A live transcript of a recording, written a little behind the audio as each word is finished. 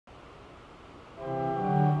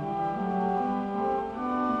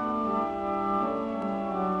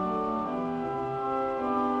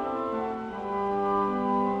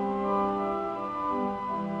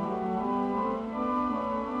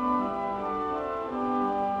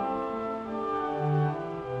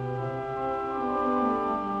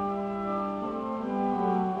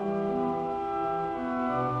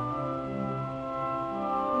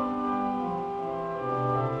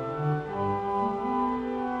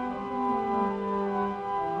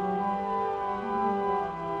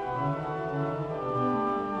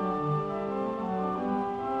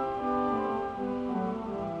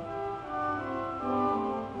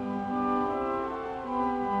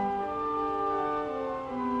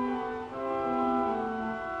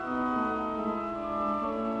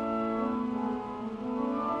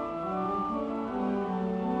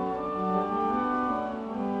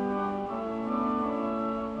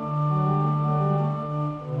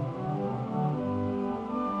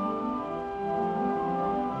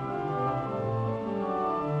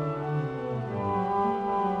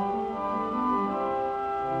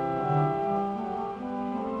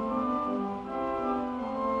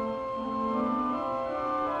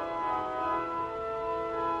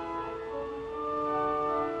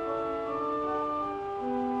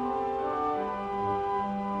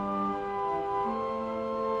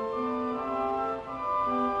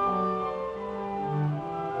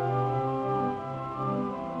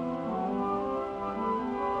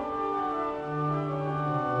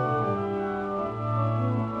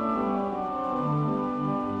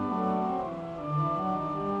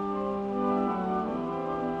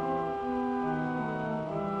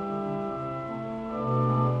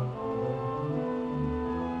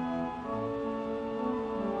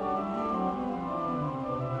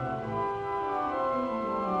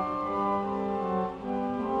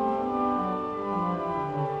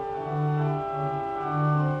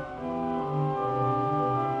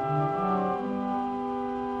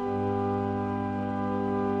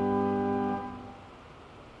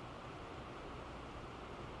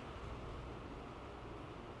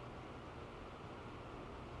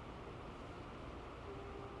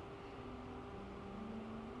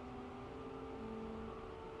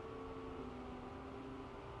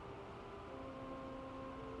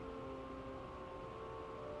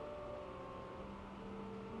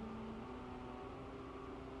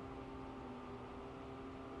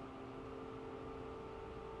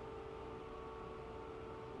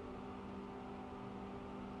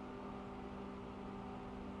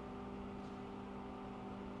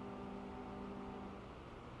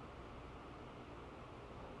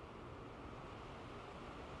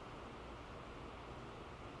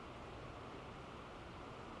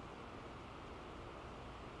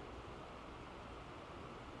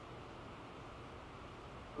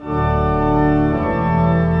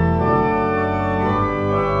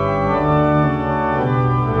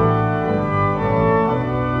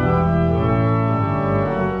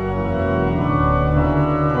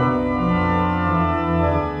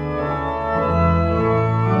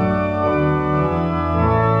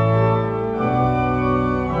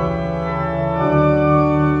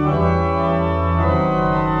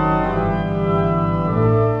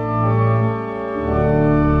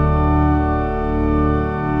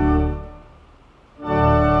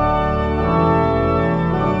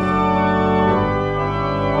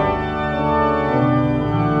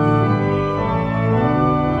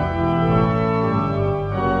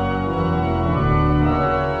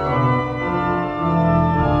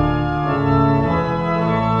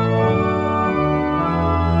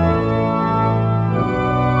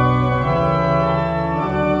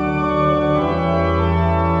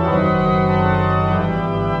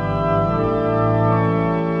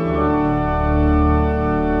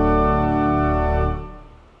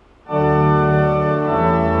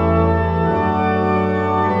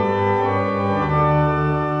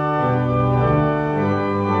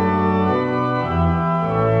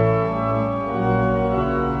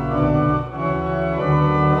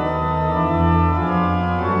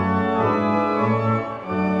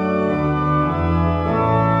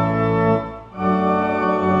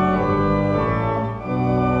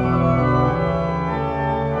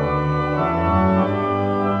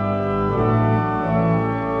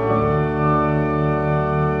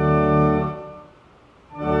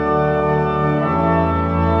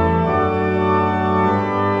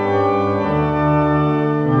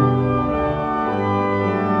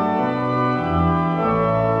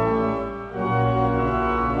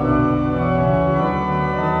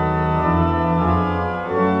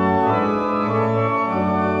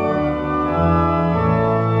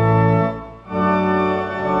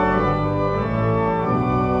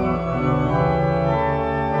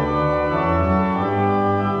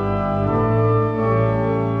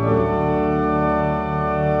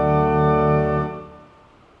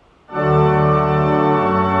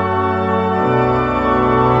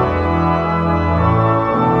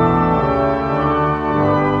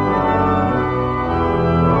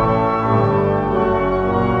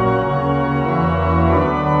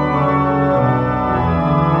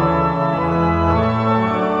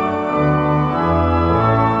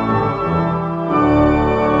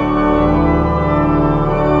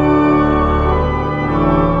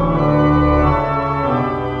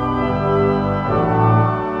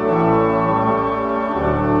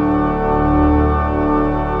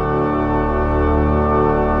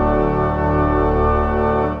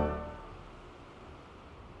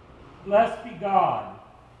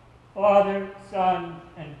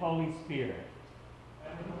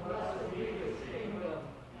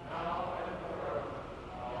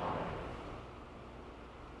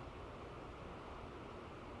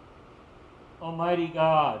Almighty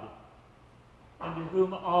God, unto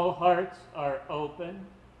whom all hearts are open,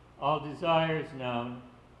 all desires known,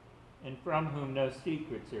 and from whom no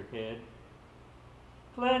secrets are hid,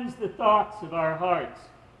 cleanse the thoughts of our hearts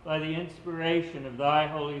by the inspiration of thy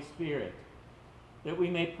Holy Spirit, that we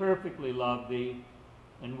may perfectly love thee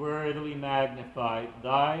and worthily magnify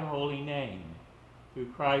thy holy name,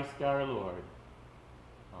 through Christ our Lord.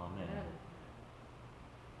 Amen.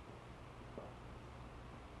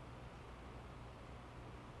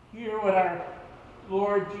 Hear what our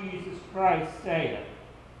Lord Jesus Christ saith.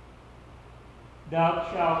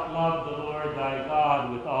 Thou shalt love the Lord thy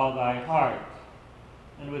God with all thy heart,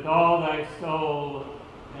 and with all thy soul,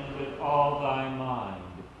 and with all thy mind.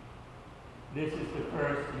 This is the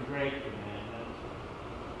first and great commandment.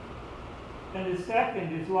 And the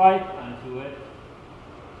second is like unto it.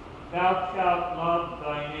 Thou shalt love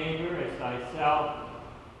thy neighbor as thyself.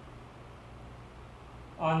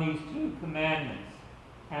 On these two commandments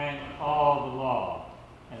hang all the law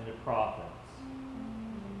and the prophets.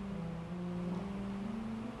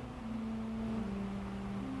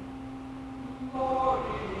 Glory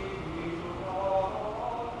be to God.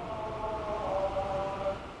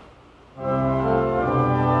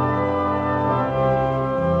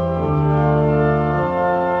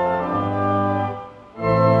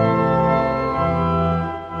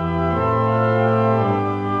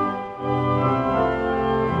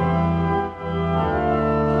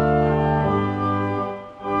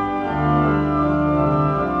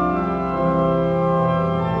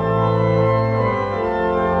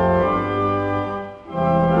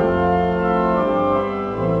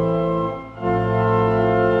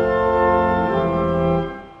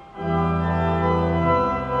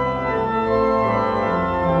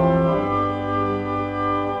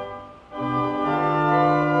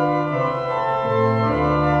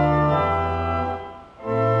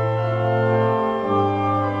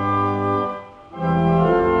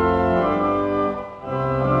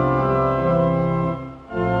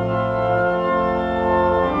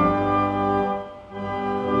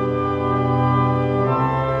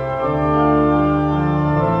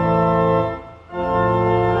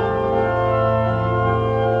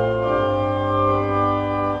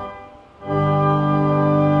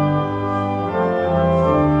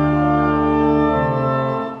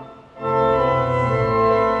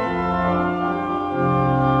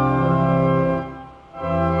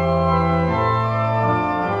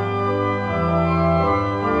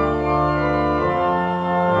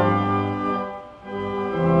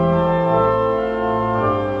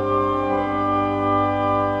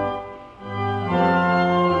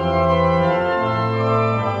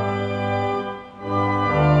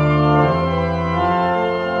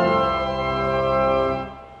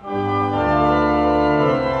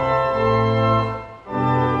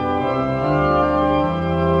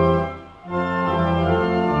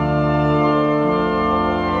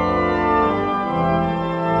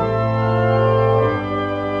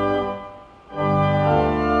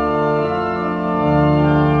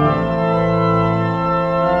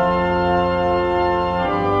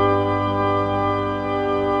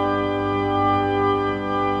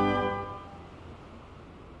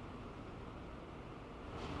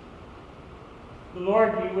 The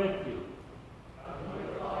Lord be with you. And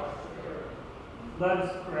with thy spirit. Let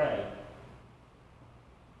us pray.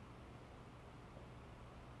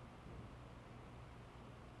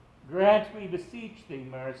 Grant, we beseech thee,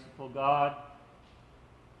 merciful God,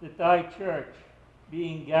 that thy church,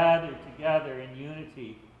 being gathered together in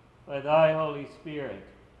unity by thy Holy Spirit,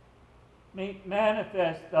 may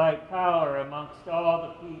manifest thy power amongst all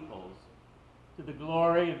the peoples, to the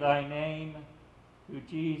glory of thy name, through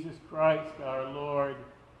Jesus Christ our Lord,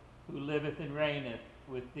 who liveth and reigneth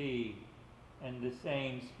with thee and the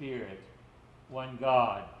same Spirit, one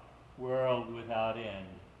God, world without end.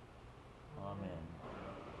 Amen.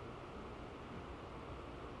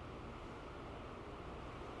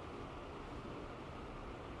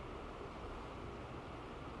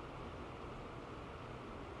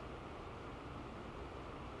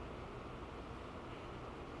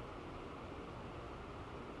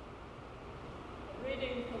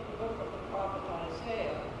 Reading from the book of the prophet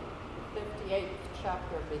Isaiah, the 58th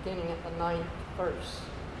chapter, beginning at the 9th verse.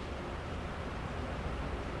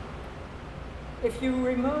 If you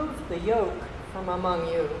remove the yoke from among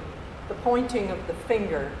you, the pointing of the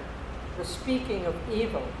finger, the speaking of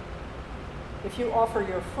evil, if you offer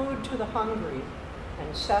your food to the hungry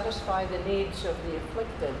and satisfy the needs of the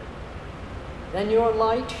afflicted, then your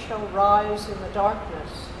light shall rise in the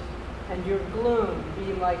darkness, and your gloom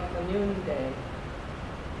be like the noonday.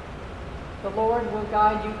 The Lord will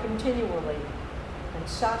guide you continually. and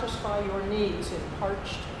satisfy your needs in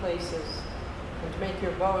parched places, and make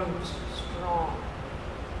your bones strong.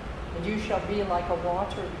 And you shall be like a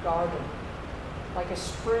watered garden, like a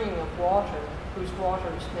spring of water whose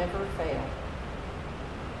waters never fail.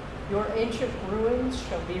 Your ancient ruins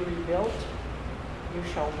shall be rebuilt. You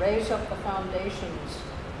shall raise up the foundations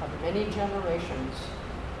of many generations.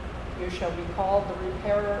 You shall be called the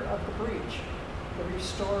repairer of the breach, the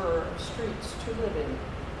restorer of streets to live in.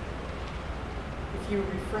 If you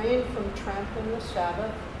refrain from trampling the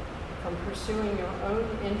Sabbath, from pursuing your own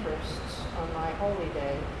interests on my holy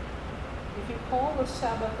day, if you call the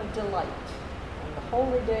Sabbath a delight and the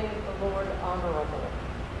holy day of the Lord honorable,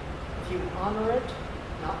 if you honor it,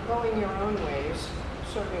 not going your own ways,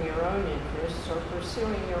 serving your own interests, or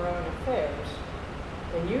pursuing your own affairs,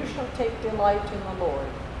 then you shall take delight in the Lord,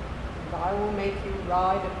 and I will make you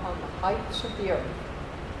ride upon the heights of the earth.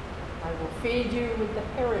 I will feed you with the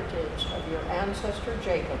heritage of your ancestor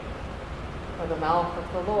Jacob, for the mouth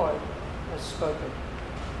of the Lord has spoken.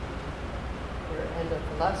 Here endeth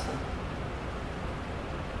the lesson.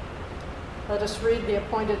 Let us read the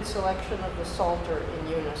appointed selection of the Psalter in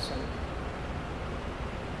unison.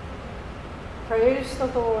 Praise the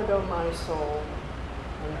Lord, O my soul,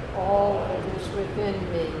 and all that is within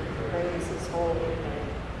me, praise his holy name.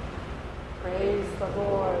 Praise the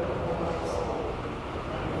Lord, O my soul,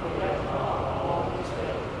 and forget not all his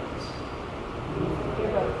benefits, who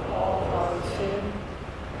forgiveth all our sin,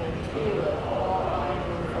 and healeth all thine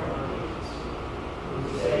infirmities, who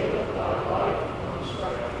saveth thy life from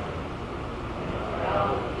destruction, and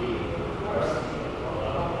crowneth thee with mercy and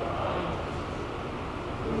loving kindness,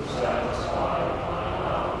 who satisfieth thy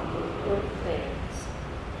mouth with good things,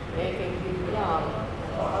 making thee young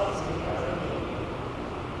and healthy as an eagle.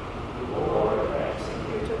 The Lord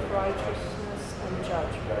executeth righteousness and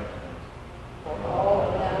judgment for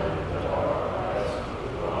all them that are oppressed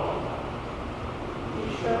with wrong. He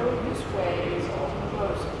showed his ways unto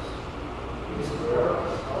Moses, his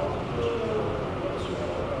works unto the children of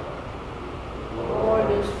Israel. The Lord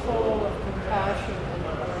is full of compassion and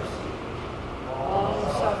mercy,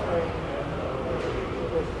 long-suffering and of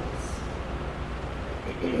goodness.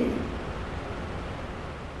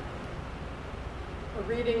 A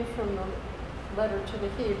reading from the letter to the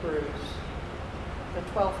Hebrews, the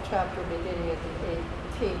 12th chapter, beginning at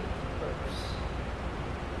the 18th verse.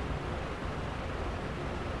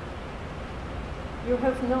 You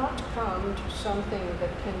have not come to something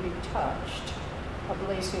that can be touched, a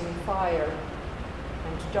blazing fire,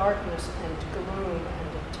 and darkness and gloom, and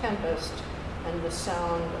a tempest, and the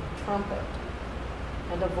sound of a trumpet,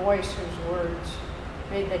 and a voice whose words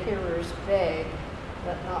made the hearers beg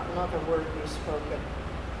that not another word be spoken.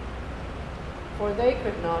 For they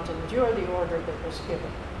could not endure the order that was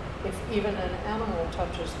given. If even an animal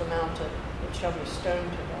touches the mountain, it shall be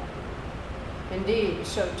stoned to death. Indeed,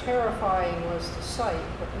 so terrifying was the sight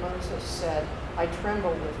that Moses said, I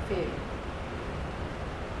tremble with fear.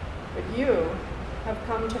 But you have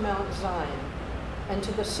come to Mount Zion, and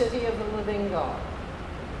to the city of the living God,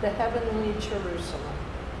 the heavenly Jerusalem,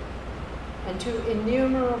 and to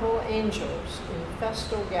innumerable angels in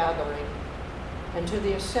festal gathering, and to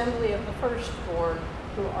the assembly of the firstborn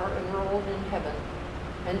who are enrolled in heaven,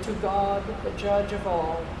 and to God, the judge of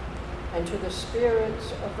all, and to the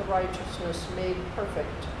spirits of the righteousness made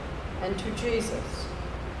perfect, and to Jesus,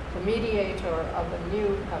 the mediator of a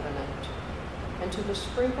new covenant, and to the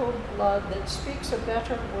sprinkled blood that speaks a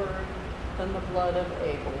better word than the blood of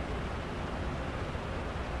Abel.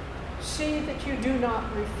 See that you do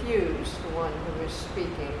not refuse the one who is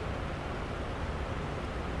speaking.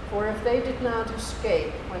 For if they did not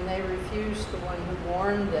escape when they refused the one who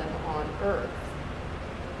warned them on earth,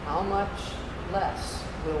 how much less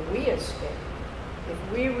will we escape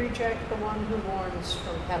if we reject the one who warns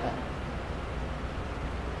from heaven?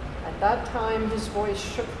 At that time his voice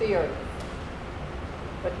shook the earth.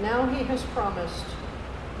 But now he has promised,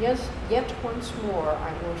 yes, yet once more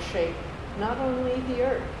I will shake not only the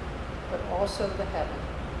earth, but also the heaven.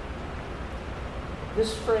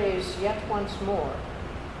 This phrase, yet once more,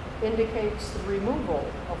 indicates the removal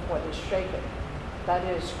of what is shaken, that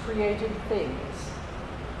is, created things,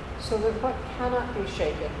 so that what cannot be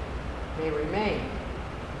shaken may remain.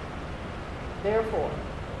 Therefore,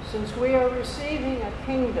 since we are receiving a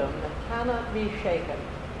kingdom that cannot be shaken,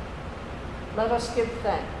 let us give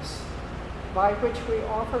thanks, by which we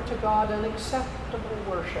offer to God an acceptable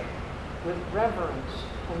worship with reverence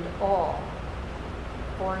and awe.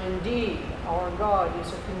 For indeed, our God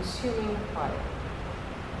is a consuming fire.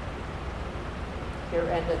 Here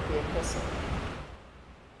endeth the epistle.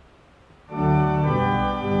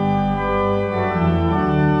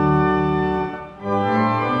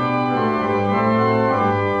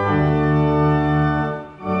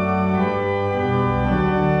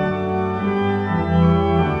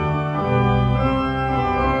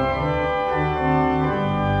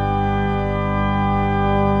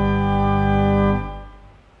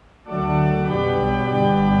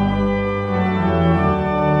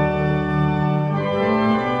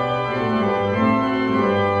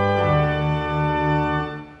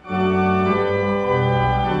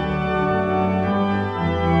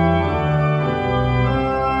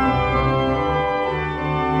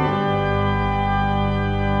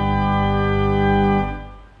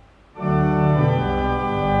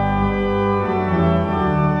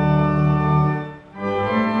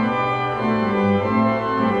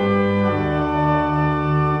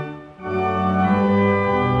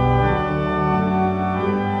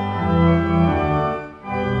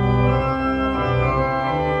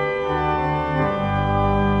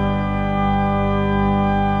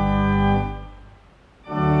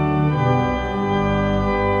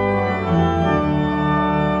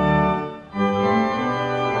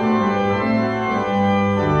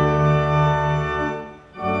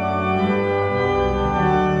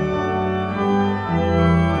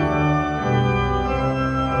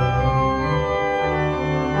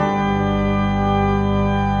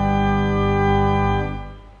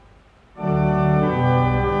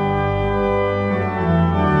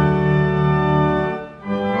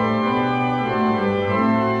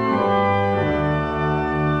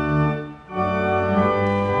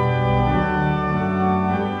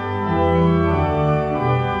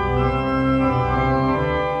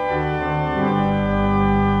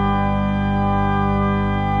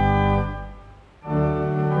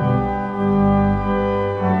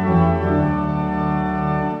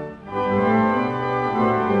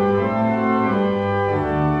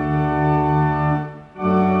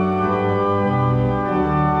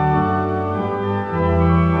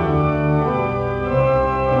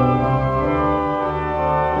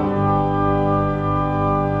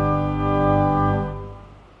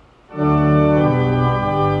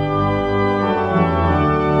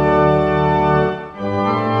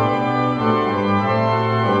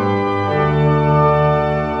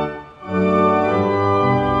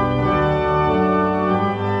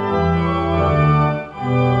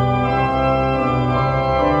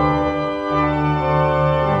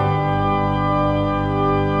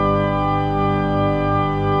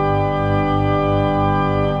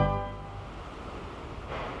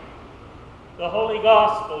 The Holy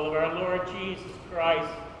Gospel of our Lord Jesus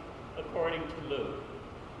Christ according to Luke.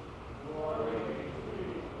 Glory to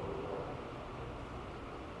you, O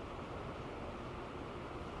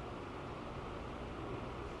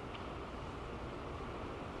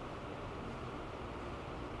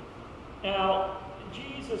Lord. Now,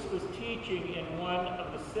 Jesus was teaching in one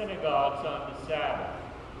of the synagogues on the Sabbath.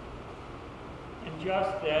 And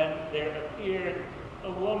just then there appeared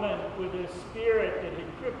a woman with a spirit that had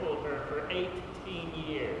crippled her for 18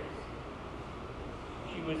 years.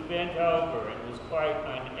 She was bent over and was quite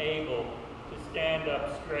unable to stand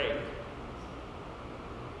up straight.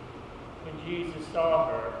 When Jesus saw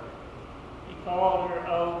her, he called her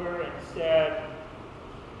over and said,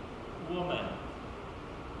 "Woman,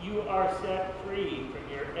 you are set free from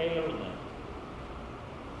your ailment."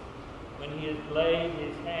 When he had laid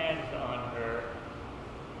his hands on her,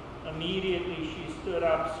 immediately she stood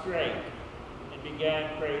up straight and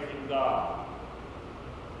began praising God.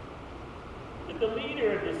 But the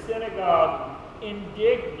leader of the synagogue,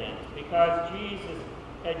 indignant because Jesus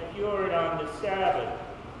had cured on the Sabbath,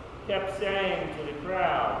 kept saying to the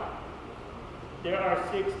crowd, "There are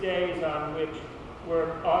 6 days on which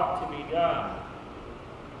work ought to be done.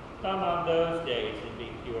 Come on those days and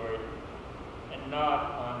be cured, and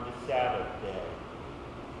not on the Sabbath day."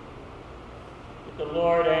 But the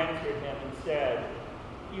Lord answered him and said,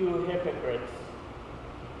 "You hypocrites,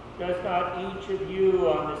 does not each of you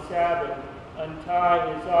on the Sabbath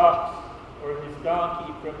untie his ox or his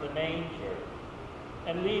donkey from the manger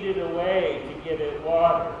and lead it away to give it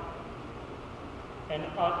water? And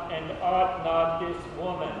ought not this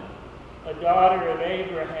woman, a daughter of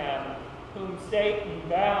Abraham, whom Satan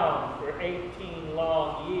bound for 18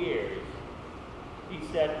 long years, be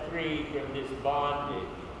set free from this bondage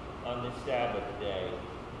on the Sabbath day?"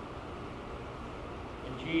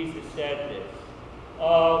 When Jesus said this,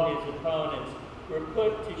 all his opponents were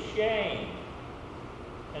put to shame,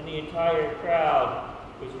 and the entire crowd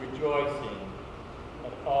was rejoicing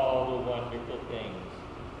at all the wonderful things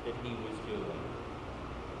that he was doing.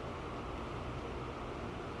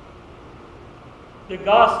 The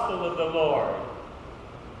Gospel of the Lord.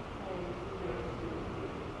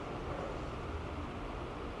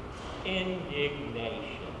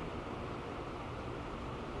 Indignation.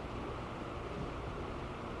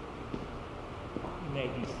 You may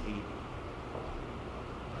be seated.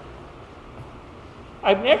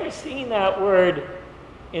 I've never seen that word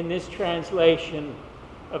in this translation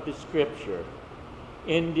of the scripture.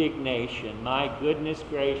 Indignation. My goodness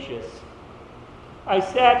gracious. I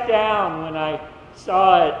sat down when I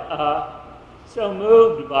saw it, so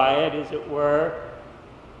moved by it, as it were,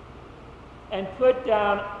 and put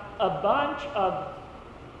down a bunch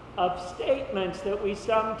of statements that we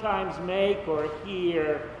sometimes make or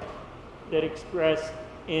hear that express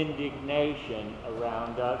indignation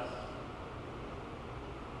around us.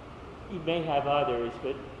 You may have others,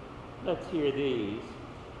 but let's hear these.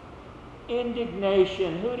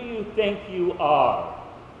 Indignation. Who do you think you are?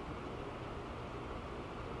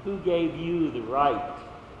 Who gave you the right?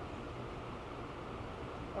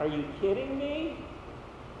 Are you kidding me?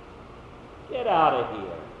 Get out of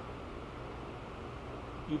here.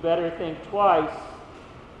 You better think twice.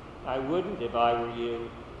 I wouldn't if I were you.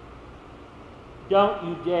 Don't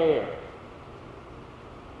you dare.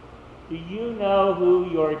 Do you know who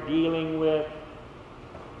you're dealing with?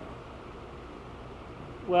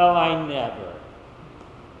 Well, I never.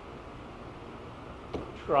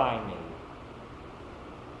 Try me.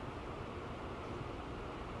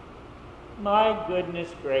 My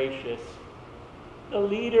goodness gracious. The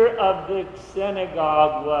leader of the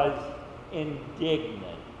synagogue was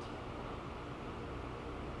indignant.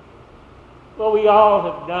 Well, we all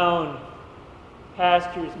have known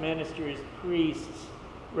pastors, ministers, priests,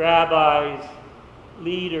 rabbis,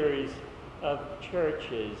 leaders of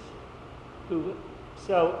churches who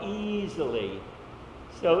so easily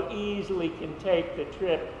can take the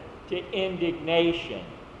trip to indignation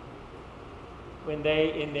when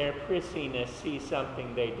they, in their prissiness, see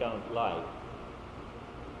something they don't like.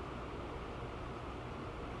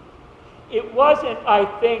 It wasn't, I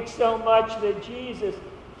think, so much that Jesus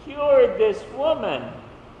cured this woman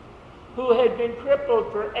who had been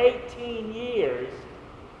crippled for 18 years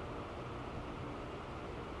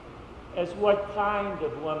as what kind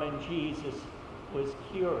of woman Jesus was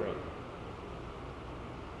curing.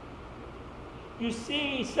 You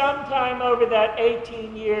see, sometime over that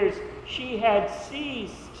 18 years, she had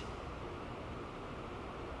ceased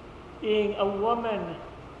being a woman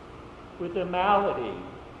with a malady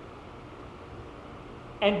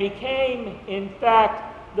and became, in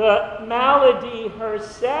fact, the malady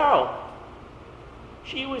herself.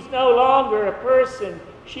 She was no longer a person.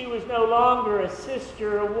 She was no longer a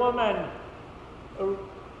sister, a woman,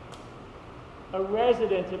 a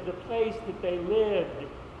resident of the place that they lived.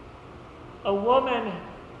 A woman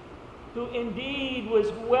who indeed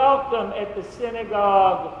was welcome at the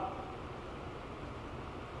synagogue.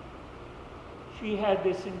 She had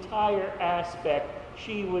this entire aspect.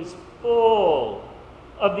 She was full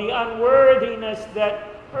of the unworthiness that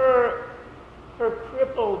her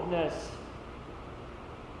crippledness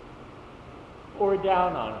bore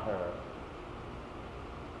down on her.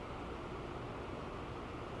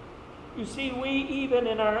 You see, we, even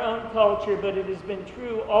in our own culture, but it has been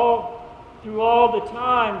true through all the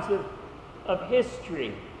times of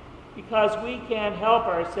history, because we can't help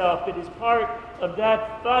ourselves. It is part of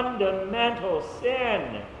that fundamental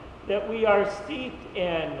sin that we are steeped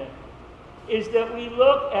in, is that we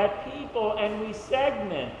look at people and we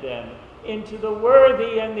segment them into the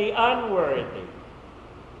worthy and the unworthy.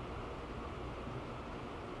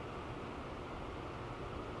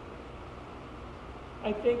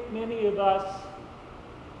 I think many of us,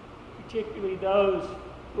 particularly those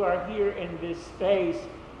who are here in this space,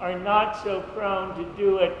 are not so prone to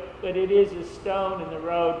do it, but it is a stone in the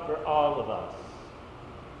road for all of us.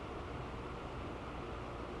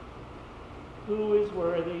 Who is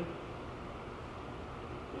worthy?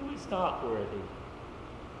 Who is not worthy?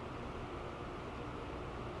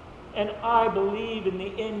 And I believe in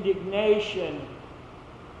the indignation,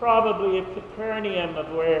 probably of Capernaum,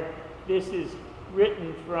 of where this is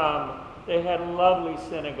written from. They had a lovely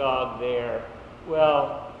synagogue there.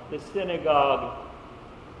 Well, the synagogue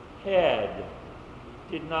head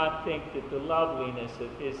did not think that the loveliness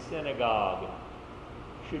of his synagogue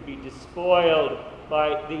should be despoiled by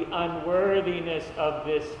the unworthiness of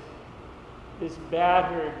this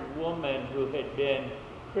battered woman who had been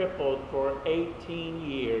crippled for 18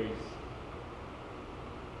 years.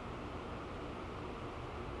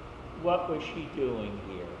 What was she doing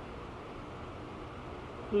here?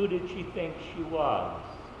 Who did she think she was?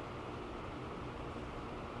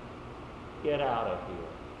 Get out of here.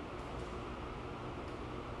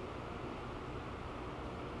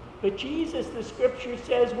 But Jesus, the scripture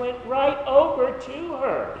says, went right over to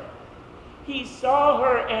her. He saw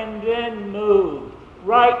her and then moved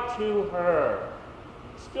right to her,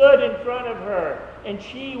 stood in front of her, and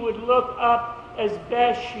she would look up as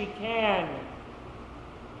best she can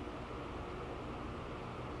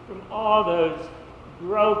from all those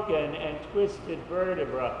broken and twisted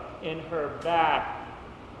vertebrae in her back.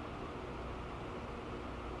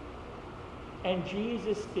 And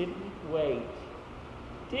Jesus didn't wait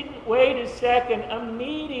a second,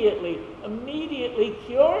 immediately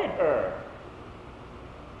cured her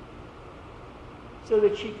so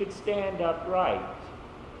that she could stand upright,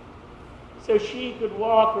 so she could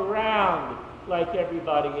walk around like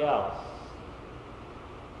everybody else.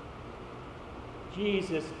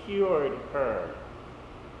 Jesus cured her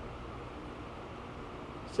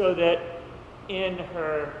so that in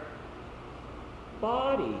her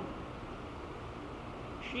body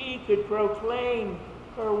she could proclaim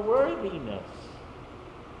her worthiness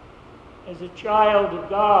as a child of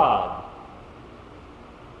God,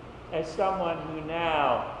 as someone who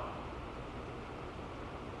now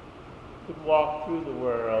could walk through the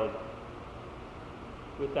world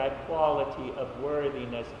with that quality of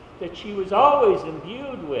worthiness that she was always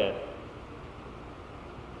imbued with,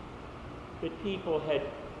 but people had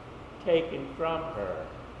taken from her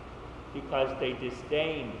because they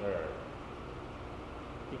disdained her,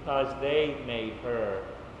 because they made her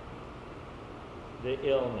the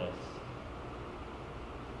illness,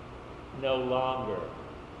 no longer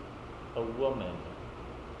a woman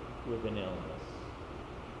with an illness,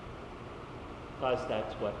 because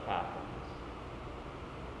that's what happens.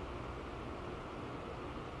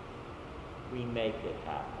 We make it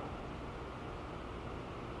happen.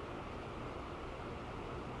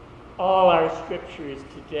 All our scriptures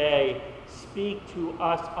today speak to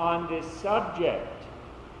us on this subject.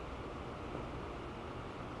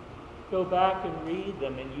 Go back and read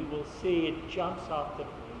them and you will see it jumps off the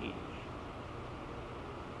page.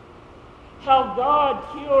 How God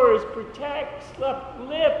cures, protects,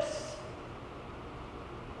 lifts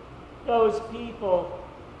those people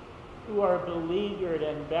who are beleaguered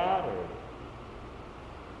and battered.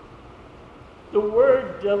 The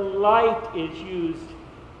word delight is used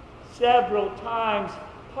several times.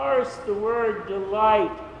 Parse the word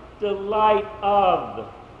delight, delight of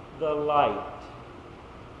the light.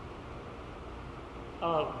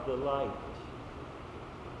 Of the light.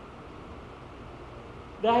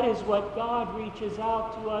 That is what God reaches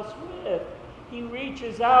out to us with. He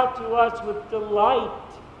reaches out to us with delight.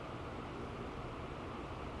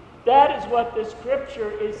 That is what the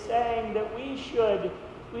Scripture is saying, that we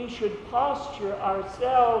should posture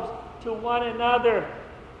ourselves to one another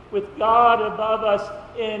with God above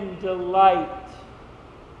us in delight.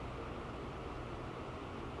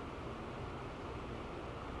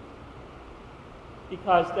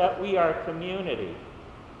 Because that we are community,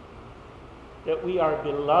 that we are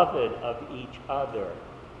beloved of each other.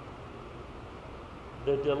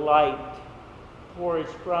 The delight pours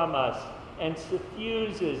from us and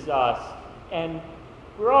suffuses us and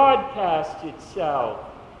broadcasts itself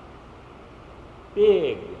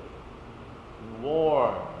big and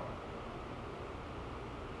warm,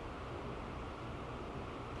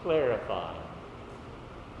 clarifying.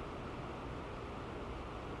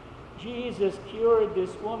 Jesus cured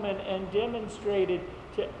this woman and demonstrated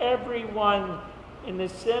to everyone in the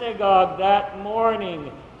synagogue that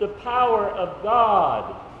morning the power of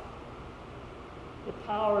God. The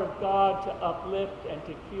power of God to uplift and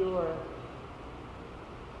to cure.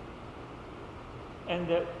 And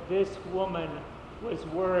that this woman was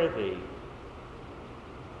worthy.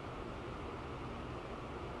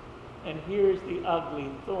 And here's the ugly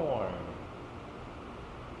thorn.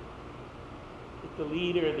 That the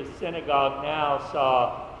leader of the synagogue now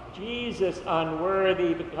saw Jesus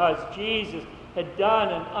unworthy because Jesus had done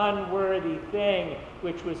an unworthy thing,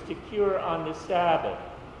 which was to cure on the Sabbath.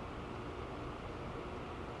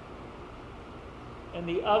 And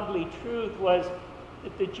the ugly truth was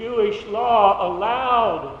that the Jewish law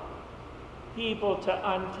allowed people to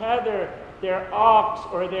untether their ox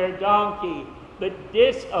or their donkey, but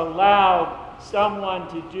disallowed someone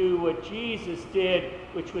to do what Jesus did,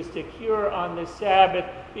 which was to cure on the Sabbath,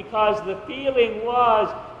 because the feeling was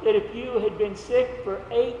that if you had been sick for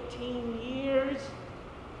 18 years,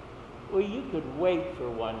 well, you could wait for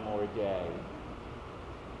one more day.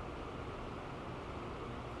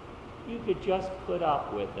 You could just put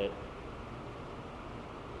up with it.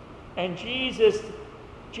 And Jesus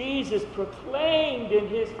proclaimed in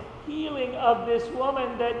his healing of this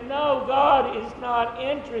woman that no, God is not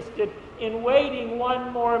interested in waiting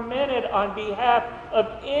one more minute on behalf of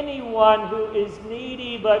anyone who is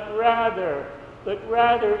needy, but rather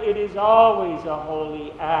it is always a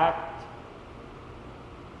holy act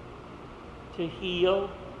to heal,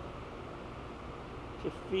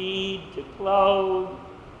 to feed, to clothe,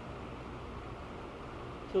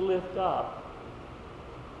 to lift up.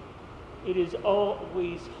 It is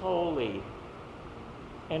always holy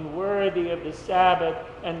and worthy of the Sabbath,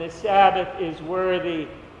 and the Sabbath is worthy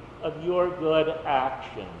of your good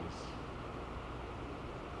actions.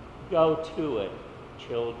 Go to it,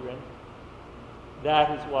 children.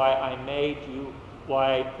 That is why I made you,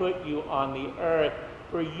 why I put you on the earth,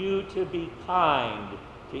 for you to be kind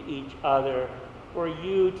to each other, for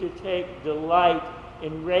you to take delight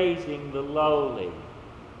in raising the lowly.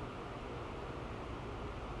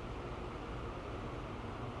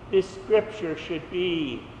 This scripture should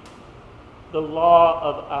be the law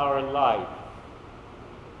of our life.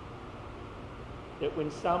 That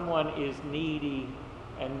when someone is needy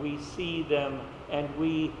and we see them and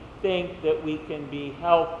we think that we can be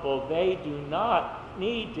helpful, they do not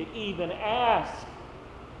need to even ask,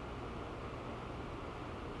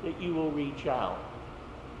 that you will reach out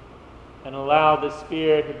and allow the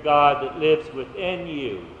Spirit of God that lives within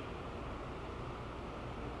you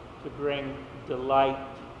to bring delight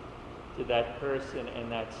to that person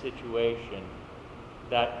and that situation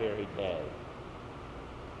that very day,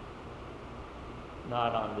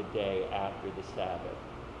 not on the day after the Sabbath,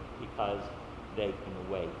 because they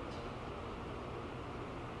can wait.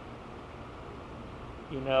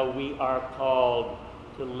 You know, we are called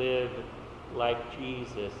to live like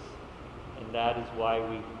Jesus, and that is why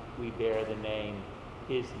we bear the name,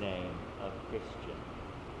 his name, of Christian.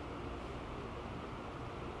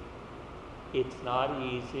 It's not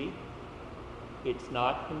easy. It's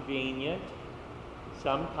not convenient.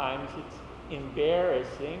 Sometimes it's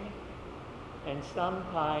embarrassing. And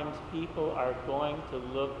sometimes people are going to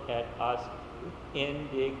look at us with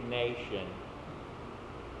indignation.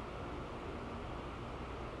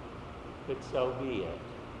 But so be it.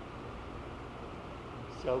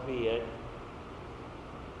 So be it.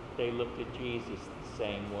 They looked at Jesus the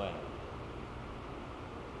same way.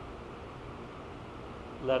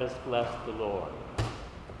 Let us bless the Lord.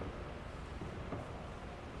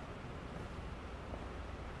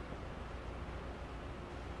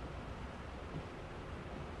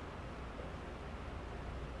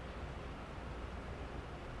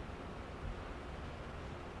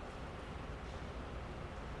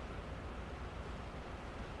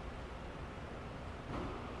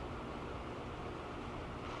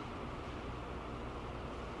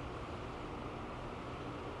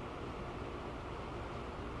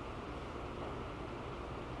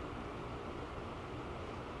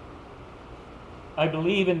 I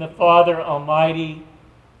believe in the Father Almighty,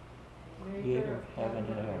 creator of heaven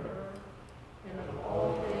and earth, and of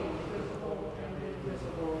all things visible and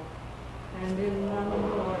invisible, and in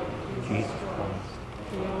none like Jesus Christ.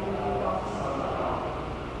 the only begotten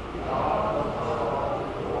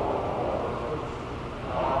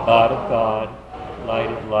God of God,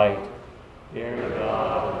 light of light, very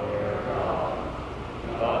God of very God,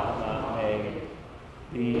 begotten not made,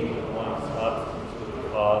 being one substance with the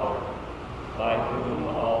Father, by whom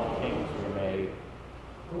all things were made,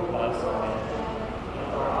 who us men and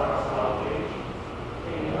for our salvation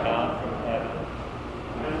came down from heaven,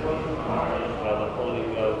 and was incarnate by the Holy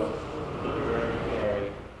Ghost of the Virgin Mary,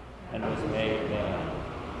 and was made man,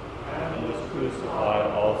 and was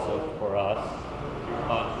crucified also for us,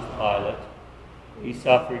 Pontius Pilate. He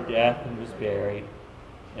suffered death and was buried,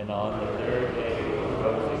 and on the third day he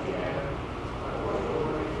rose again,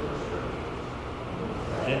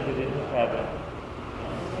 ascended into heaven,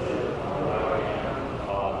 and sitteth on the right hand of the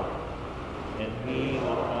Father. And he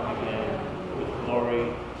will come again with glory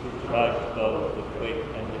to judge both the quick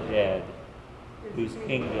and the dead, whose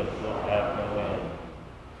kingdom will have no end.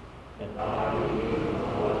 And I believe in the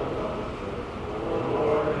Holy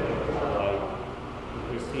Lord and light,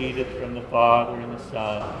 proceedeth from the Father and the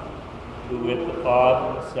Son, who with the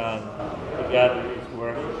Father and the Son together is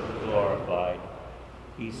worshipped and glorified.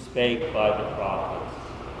 He spake by the prophets.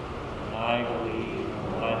 And I believe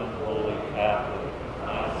in one holy Catholic,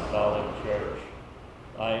 apostolic Church.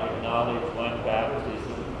 I acknowledge one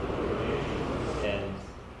baptism for the remission of sins,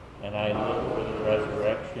 and I look for the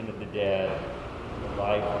resurrection of the dead and the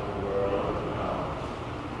life of the world to come.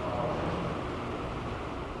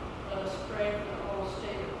 Let us pray for the whole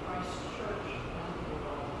state of Christ's Church and the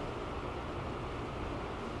world.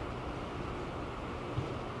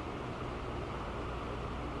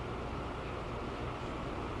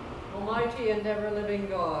 Almighty and ever-living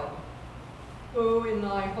God, who in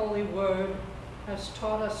thy holy word hast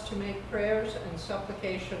taught us to make prayers and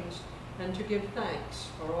supplications and to give thanks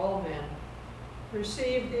for all men,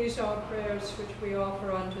 receive these our prayers which we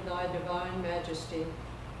offer unto thy divine majesty,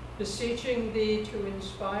 beseeching thee to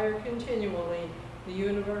inspire continually the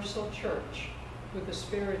universal church with the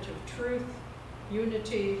spirit of truth,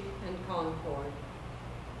 unity, and concord.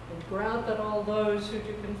 And grant that all those who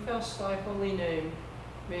do confess thy holy name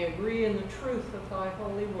may agree in the truth of thy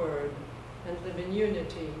holy word and live in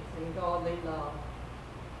unity and godly love.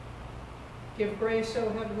 Give grace, O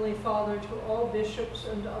Heavenly Father, to all bishops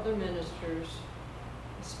and other ministers,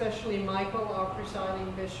 especially Michael, our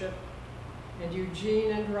presiding bishop, and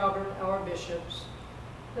Eugene and Robert, our bishops,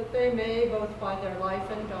 that they may, both by their life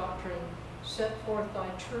and doctrine, set forth thy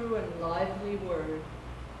true and lively word,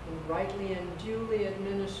 and rightly and duly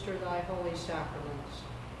administer thy holy sacraments.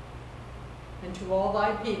 And to all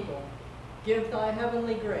thy people, give thy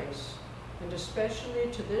heavenly grace, and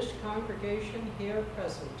especially to this congregation here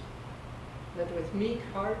present, that with meek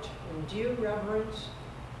heart and due reverence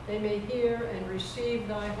they may hear and receive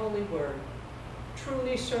thy holy word,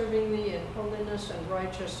 truly serving thee in holiness and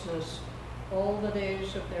righteousness all the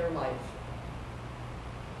days of their life.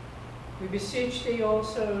 We beseech thee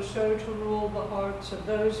also so to rule the hearts of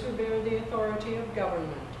those who bear the authority of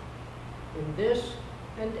government in this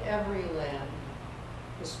and every land,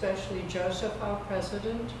 especially Joseph, our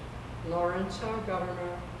president, Lawrence, our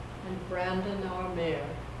governor, and Brandon, our mayor,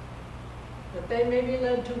 that they may be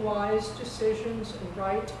led to wise decisions and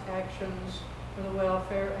right actions for the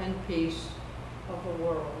welfare and peace of the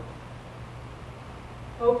world.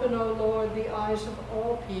 Open, O Lord, the eyes of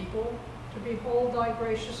all people to behold thy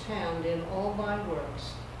gracious hand in all thy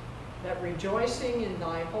works, that rejoicing in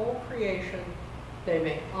thy whole creation, they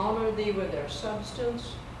may honor thee with their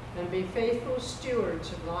substance and be faithful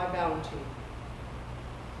stewards of thy bounty.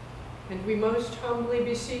 And we most humbly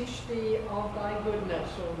beseech thee of thy goodness,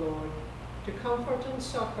 O Lord, to comfort and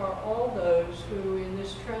succor all those who in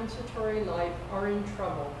this transitory life are in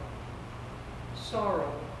trouble,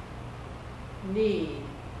 sorrow, need,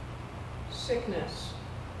 sickness,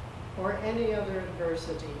 or any other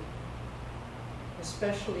adversity,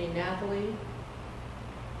 especially Natalie,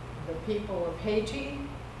 the people of Haiti,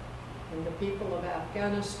 and the people of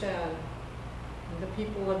Afghanistan, and the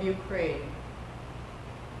people of Ukraine,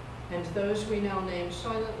 and those we now name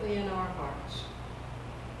silently in our hearts.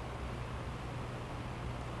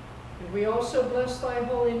 And we also bless thy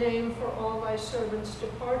holy name for all thy servants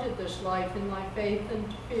departed this life in thy faith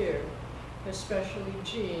and fear, especially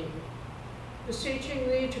Jean, beseeching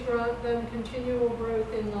thee to grant them continual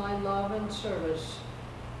growth in thy love and service,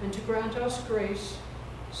 and to grant us grace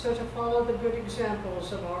so to follow the good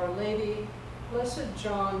examples of Our Lady, Blessed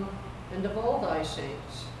John, and of all thy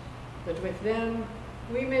saints, that with them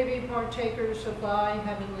we may be partakers of thy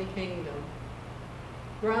heavenly kingdom.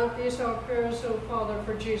 Grant these our prayers, O Father,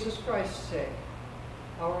 for Jesus Christ's sake,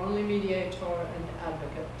 our only mediator and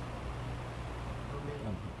advocate.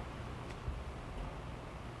 Amen.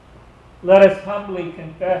 Let us humbly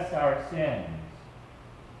confess our sins.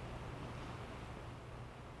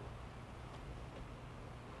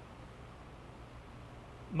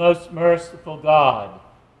 Most merciful God,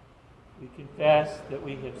 we confess that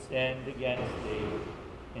we have sinned against thee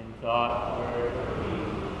in thought, word, or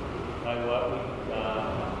deed, by what we have done,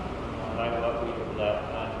 and by what we have left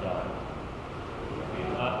undone. We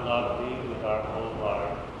have not loved thee with our whole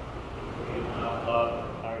heart. We have not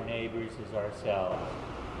loved our neighbors as ourselves.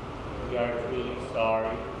 We are truly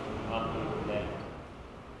sorry and humbly repent.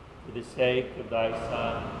 For the sake of thy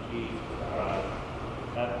Son, Jesus Christ,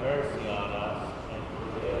 have mercy on us and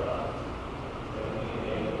forgive us, that we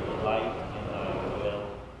may delight in thy will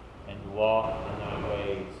and walk in thy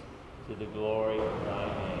ways, to the glory of thy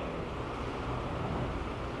name.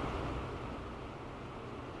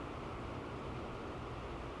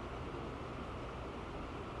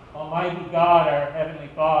 Almighty God, our Heavenly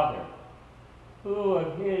Father, who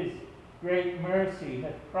of his great mercy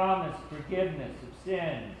hath promised forgiveness of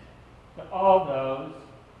sins to all those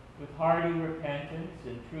with hearty repentance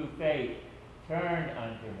and true faith turn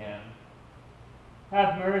unto him,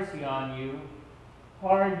 have mercy on you,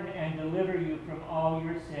 pardon and deliver you from all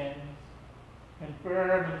your sins,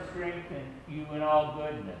 confirm and strengthen you in all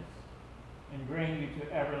goodness, and bring you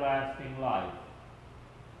to everlasting life.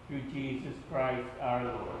 Through Jesus Christ our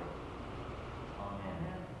Lord.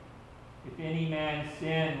 Amen. If any man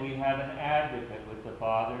sin, we have an advocate with the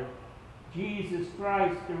Father, Jesus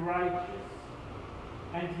Christ the righteous.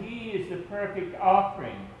 And he is the perfect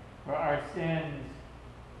offering for our sins,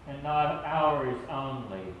 and not ours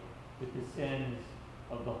only, but the sins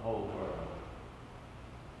of the whole world.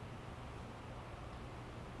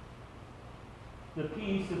 The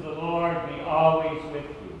peace of the Lord be always with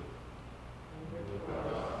you. And with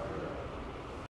us.